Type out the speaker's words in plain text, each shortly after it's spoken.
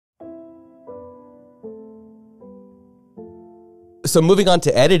So moving on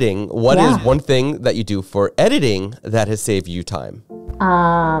to editing, what Yeah. is one thing that you do for editing that has saved you time?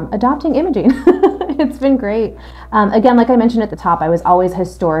 Adopting imaging. It's been great. Again, like I mentioned at the top, I was always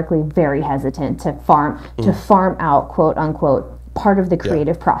historically very hesitant to farm out, quote unquote, part of the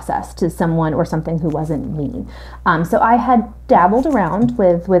creative process to someone or something who wasn't me. So I had dabbled around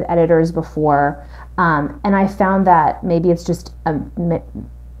with editors before, and I found that maybe it's just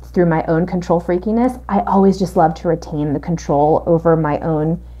through my own control freakiness, I always just love to retain the control over my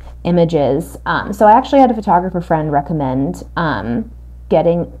own images. So I actually had a photographer friend recommend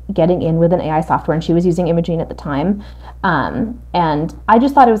getting in with an AI software, and she was using Imagine at the time. And I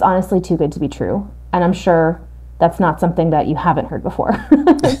just thought it was honestly too good to be true. And I'm sure that's not something that you haven't heard before.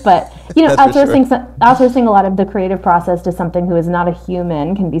 But, you know, outsourcing a lot of the creative process to something who is not a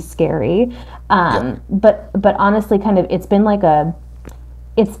human can be scary. But honestly, kind of, it's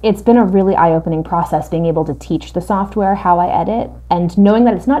been a really eye-opening process being able to teach the software how I edit and knowing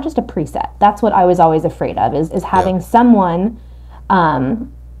that it's not just a preset. That's what I was always afraid of, is having someone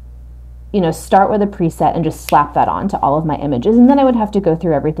start with a preset and just slap that on to all of my images. And then I would have to go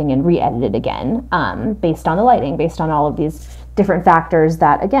through everything and re-edit it again, based on the lighting, based on all of these different factors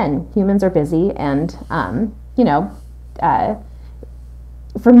that, again, humans are busy. And,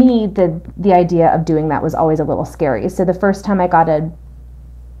 for me, the idea of doing that was always a little scary. So the first time I got an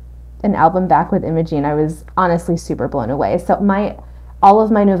album back with Imaging, I was honestly super blown away. So all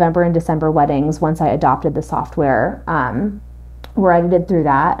of my November and December weddings, once I adopted the software, were edited through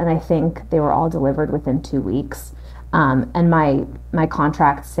that, and I think they were all delivered within 2 weeks. And my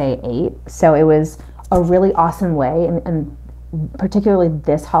contracts say 8, so it was a really awesome way, and particularly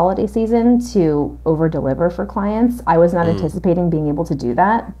this holiday season, to over deliver for clients. I was not anticipating being able to do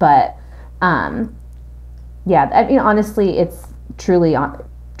that, but I mean, honestly, it's truly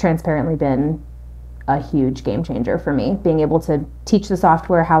transparently been a huge game changer for me, being able to teach the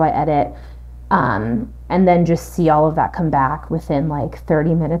software how I edit, and then just see all of that come back within like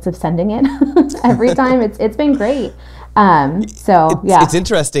 30 minutes of sending it every time. It's been great. It's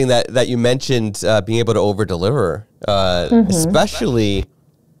interesting that you mentioned being able to over deliver, especially.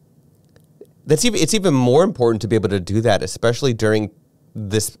 It's even more important to be able to do that, especially during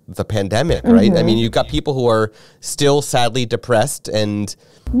the pandemic, right? I mean, you've got people who are still sadly depressed and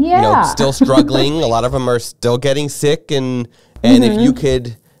still struggling. A lot of them are still getting sick, and if you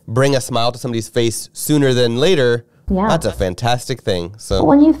could bring a smile to somebody's face sooner than later, that's a fantastic thing. So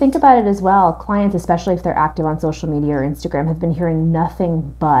when you think about it as well, clients, especially if they're active on social media or Instagram, have been hearing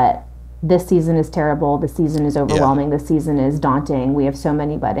nothing but, this season is terrible, this season is overwhelming, this season is daunting, we have so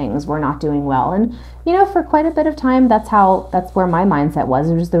many weddings, we're not doing well. And for quite a bit of time, that's where my mindset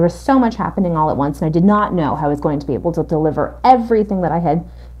was. There was so much happening all at once, and I did not know how I was going to be able to deliver everything that I had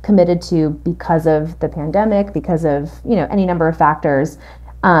committed to because of the pandemic, because of any number of factors.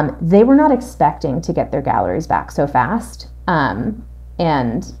 They were not expecting to get their galleries back so fast.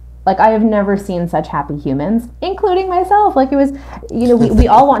 And like, I have never seen such happy humans, including myself. Like, it was, we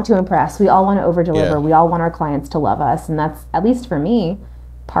all want to impress. We all want to over deliver. We all want our clients to love us. And that's, at least for me,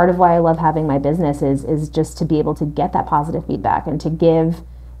 part of why I love having my business is just to be able to get that positive feedback and to give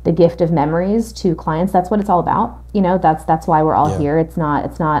the gift of memories to clients. That's what it's all about. That's why we're all here. It's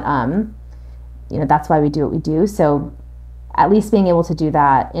not, that's why we do what we do. So at least being able to do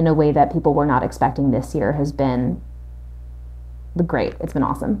that in a way that people were not expecting this year has been great. It's been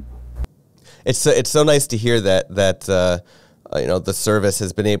awesome. It's so nice to hear that the service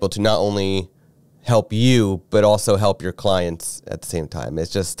has been able to not only help you but also help your clients at the same time.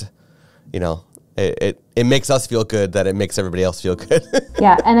 It's just, it makes us feel good that it makes everybody else feel good.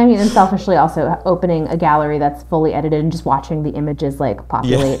 Yeah, and I mean, and selfishly also opening a gallery that's fully edited and just watching the images like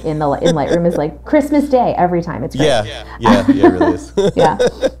populate in Lightroom is like Christmas Day every time. It's great. Yeah, it really is. Yeah.